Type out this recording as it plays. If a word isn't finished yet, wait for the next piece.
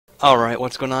Alright,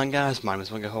 what's going on, guys? My name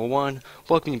is Wingaho1.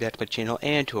 Welcome you back to my channel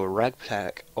and to a REQ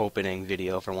pack opening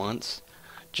video for once.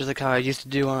 Just like how I used to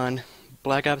do on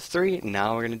Black Ops 3,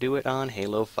 now we're going to do it on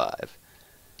Halo 5.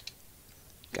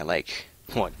 Got like,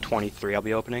 what, 23 I'll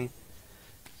be opening?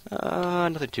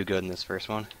 Nothing too good in this first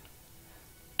one.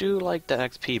 Do like the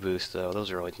XP boost though, those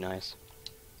are always nice.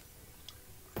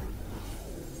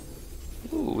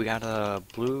 Ooh, we got a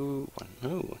blue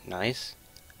one. Ooh, nice.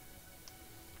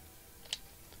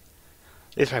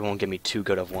 These probably won't give me too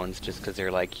good of ones just because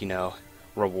they're like, you know,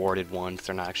 rewarded ones.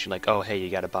 They're not actually like, oh hey, you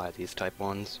gotta buy these type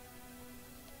ones.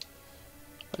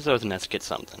 But it's always nice to get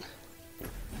something.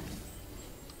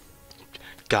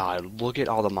 God, look at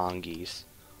all the mongeese.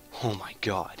 Oh my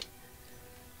god.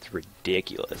 It's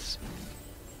ridiculous.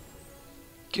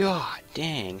 God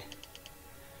dang.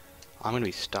 I'm gonna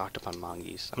be stocked up on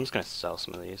mongeese. I'm just gonna sell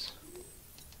some of these.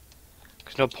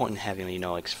 There's no point in having, you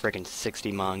know, like friggin'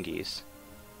 60 mongeese.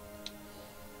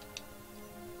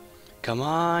 Come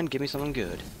on, give me something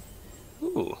good.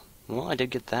 Ooh, well, I did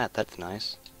get that. That's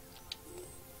nice.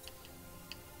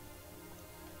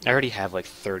 I already have like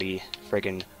 30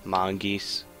 friggin'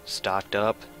 mongeese stocked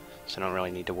up, so I don't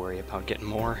really need to worry about getting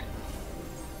more.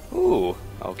 Ooh,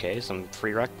 okay, some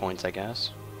free REQ points, I guess.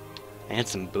 And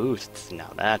some boosts.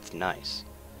 Now that's nice.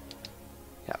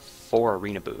 Got 4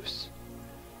 arena boosts.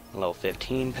 A level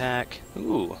 15 pack.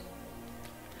 Ooh.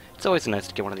 It's always nice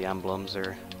to get one of the emblems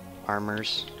or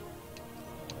armors.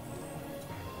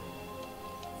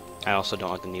 I also don't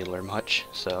like the needler much,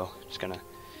 so just gonna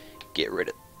get rid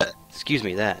of excuse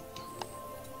me, that.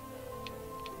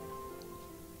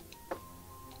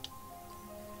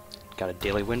 Got a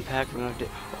daily win pack from another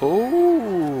day.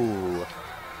 Oh!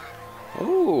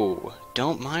 Oh!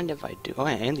 Don't mind if I do. Oh,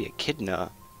 and the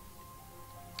echidna.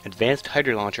 Advanced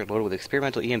Hydra launcher loaded with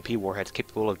experimental EMP warheads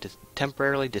capable of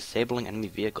temporarily disabling enemy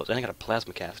vehicles. And I got a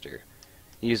plasma caster.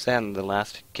 Used that in the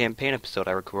last campaign episode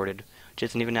I recorded, which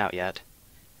isn't even out yet.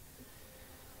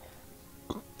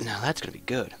 Now that's gonna be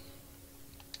good.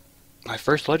 My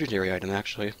first legendary item,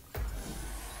 actually.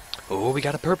 Oh, we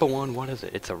got a purple one. What is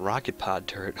it? It's a rocket pod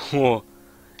turret. Whoa.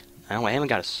 Now I haven't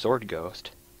got a sword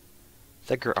ghost.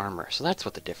 Thicker armor. So that's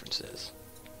what the difference is.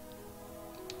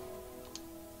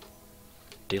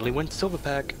 Daily win silver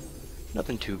pack.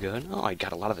 Nothing too good. Oh, I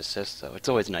got a lot of assists though. It's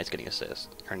always nice getting assists.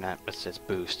 Or not assist,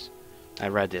 boosts. I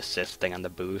read the assist thing on the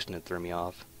boost and it threw me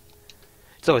off.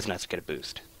 It's always nice to get a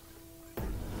boost.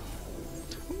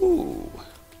 Ooh.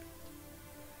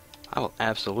 I will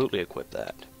absolutely equip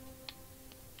that.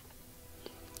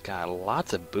 Got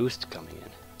lots of boosts coming in.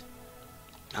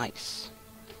 Nice.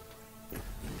 I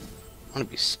want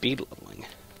to be speed leveling.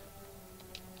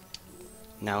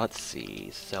 Now let's see.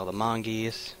 Sell the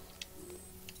mongeese.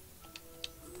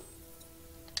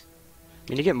 I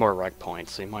mean, you get more REQ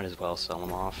points, so you might as well sell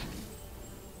them off.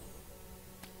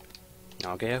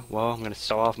 Okay, well, I'm going to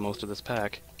sell off most of this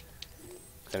pack.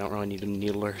 I don't really need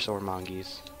needlers or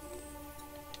mongeese.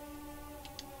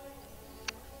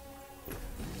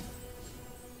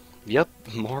 Yep,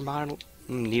 more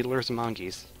needlers and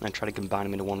mongeese. I try to combine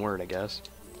them into one word, I guess.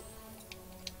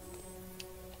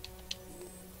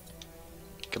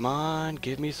 Come on,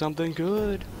 give me something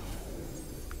good.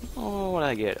 Oh, what did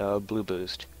I get? A blue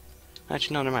boost.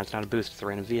 Actually, no, never mind. It's not a boost. It's a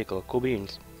random vehicle. Cool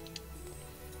beans.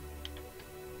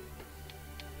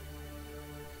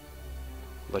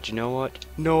 But you know what?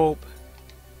 Nope.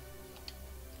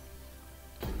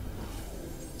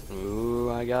 Ooh,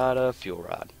 I got a fuel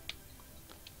rod.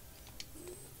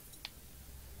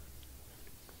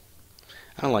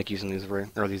 I don't like using these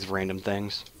these random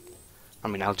things. I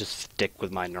mean, I'll just stick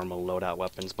with my normal loadout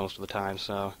weapons most of the time,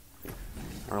 so I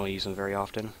don't really use them very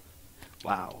often.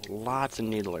 Wow, lots of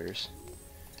needlers.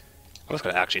 I'm just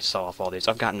gonna actually saw off all these.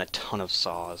 I've gotten a ton of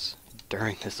saws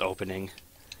during this opening.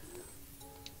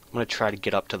 I'm gonna try to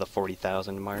get up to the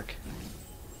 40,000 mark.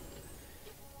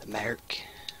 The mark.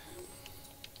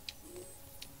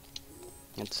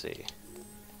 Let's see.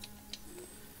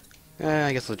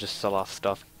 I guess I'll just sell off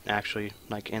stuff, actually,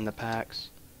 like in the packs.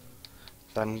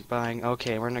 If I'm buying...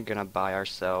 Okay, we're not gonna buy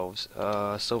ourselves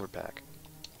a silver pack.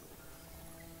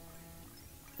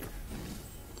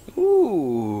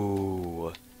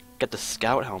 Ooh! Got the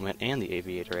scout helmet and the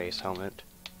aviator ace helmet.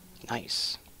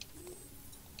 Nice.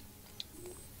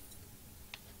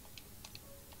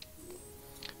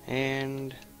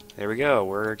 And there we go.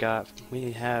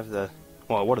 We have the,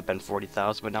 well, it would have been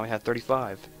 40,000, but now we have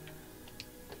 35.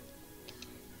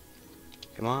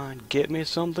 Come on, get me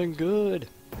something good.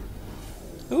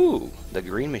 Ooh, the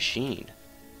green machine.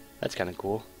 That's kind of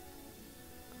cool.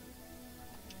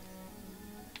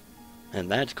 And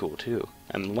that's cool too.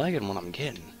 I'm liking what I'm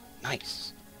getting.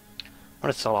 Nice. I'm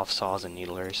gonna sell off saws and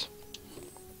needlers.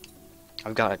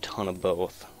 I've got a ton of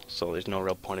both, so there's no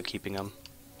real point of keeping them.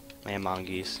 And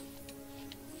mongoose.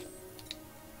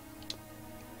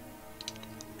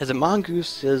 Is it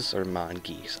mongooses or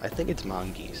mongoose? I think it's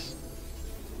mongoose.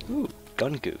 Ooh,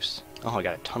 gun goose. Oh, I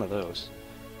got a ton of those.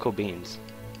 Cool beans.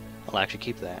 I'll actually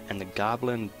keep that. And the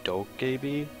goblin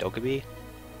dokebi? We'll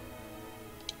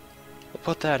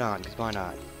put that on, because why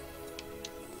not?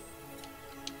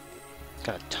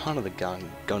 Got a ton of the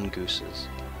gun gooses.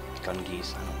 Gun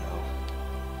geese, I don't know.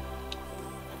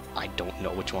 I don't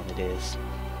know which one it is.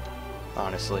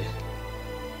 Honestly.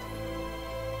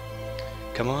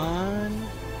 Come on!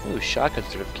 Ooh, shotgun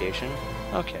certification.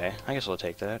 Okay, I guess we'll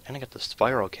take that. And I got the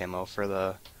spiral camo for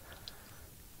the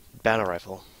battle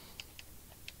rifle.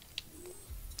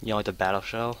 You like the battle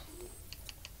shell?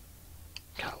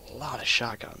 Got a lot of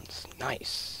shotguns.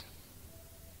 Nice.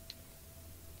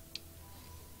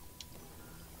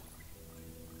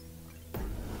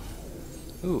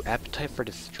 Ooh, appetite for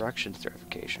destruction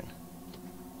certification.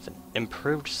 It's an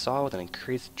improved saw with an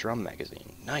increased drum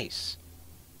magazine. Nice.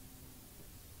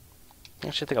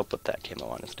 Actually, I think I'll put that camo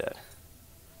on instead.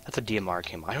 That's a DMR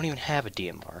camo. I don't even have a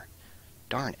DMR.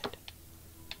 Darn it.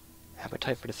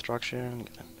 Appetite for destruction.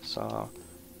 Saw.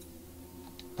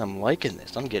 I'm liking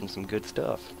this. I'm getting some good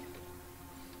stuff.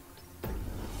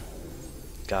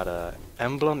 Got a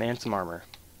emblem and some armor.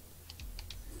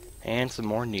 And some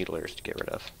more needlers to get rid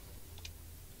of.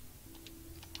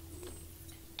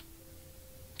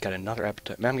 Got another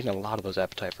appetite. Man, I'm getting a lot of those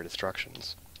appetite for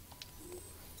destructions.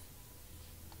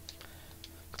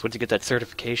 Because once you get that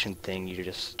certification thing, you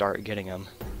just start getting them.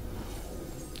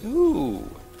 Ooh.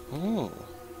 Oh.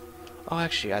 Oh,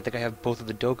 actually, I think I have both of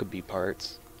the Dokkaebi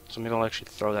parts. So maybe I'll actually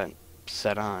throw that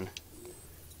set on.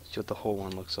 See what the whole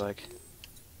one looks like.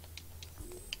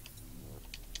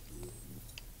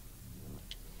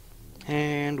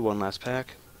 And one last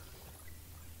pack.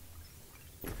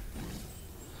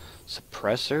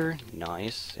 Suppressor,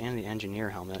 nice, and the engineer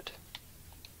helmet.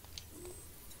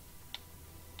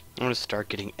 I'm gonna start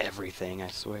getting everything, I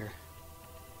swear.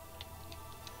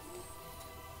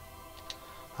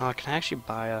 Can I actually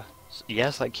buy a...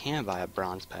 Yes, I can buy a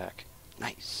bronze pack.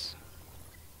 Nice.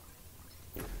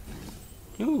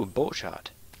 Ooh, bolt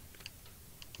shot.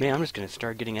 Man, I'm just gonna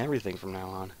start getting everything from now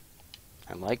on.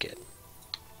 I like it.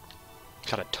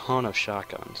 Got a ton of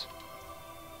shotguns.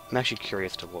 I'm actually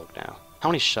curious to look now. How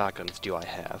many shotguns do I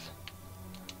have?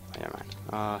 Never mind.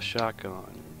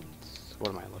 Shotguns.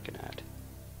 What am I looking at?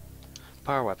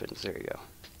 Power weapons. There you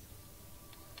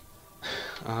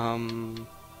go.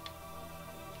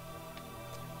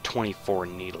 24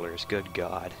 needlers. Good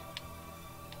God.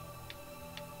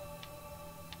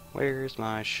 Where's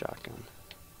my shotgun?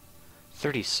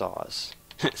 30 saws.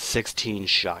 16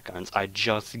 shotguns. I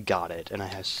just got it, and I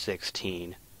have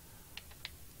 16.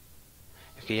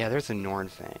 Okay, yeah, there's a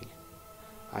Nornfang.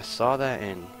 I saw that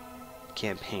in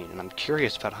campaign, and I'm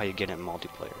curious about how you get it in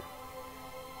multiplayer.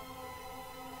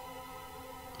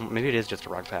 Maybe it is just a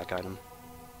rock pack item.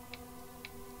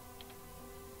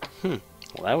 Well,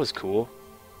 that was cool.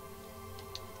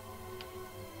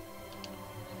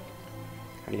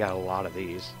 I got a lot of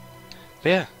these. But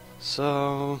yeah,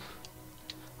 so...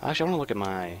 Actually, I want to look at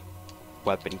my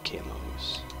weapon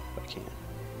camos, if I can.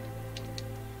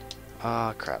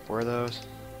 Crap, where are those?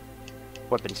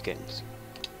 Weapon skins.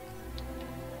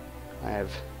 I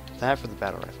have that for the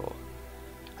battle rifle.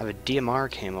 I have a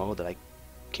DMR camo that I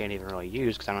can't even really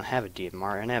use because I don't have a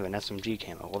DMR, and I have an SMG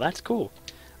camo. Well, that's cool.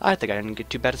 I think I didn't get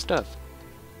too bad of stuff.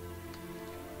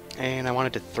 And I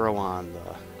wanted to throw on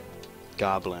the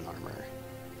goblin armor.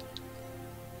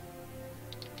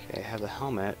 Okay, I have the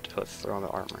helmet. Let's throw on the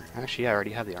armor. Actually, I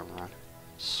already have the armor on.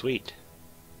 Sweet.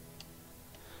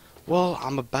 Well,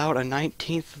 I'm about a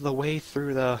 19th of the way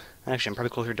through the... Actually, I'm probably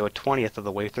closer to a 20th of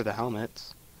the way through the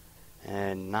helmets.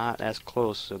 And not as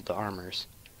close to the armors.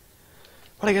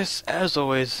 But I guess, as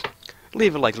always,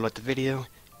 leave a like to like the video,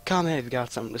 comment if you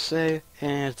got something to say,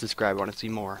 and subscribe if you want to see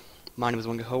more. My name is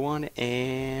Wongaho1,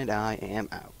 and I am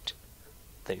out.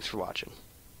 Thanks for watching.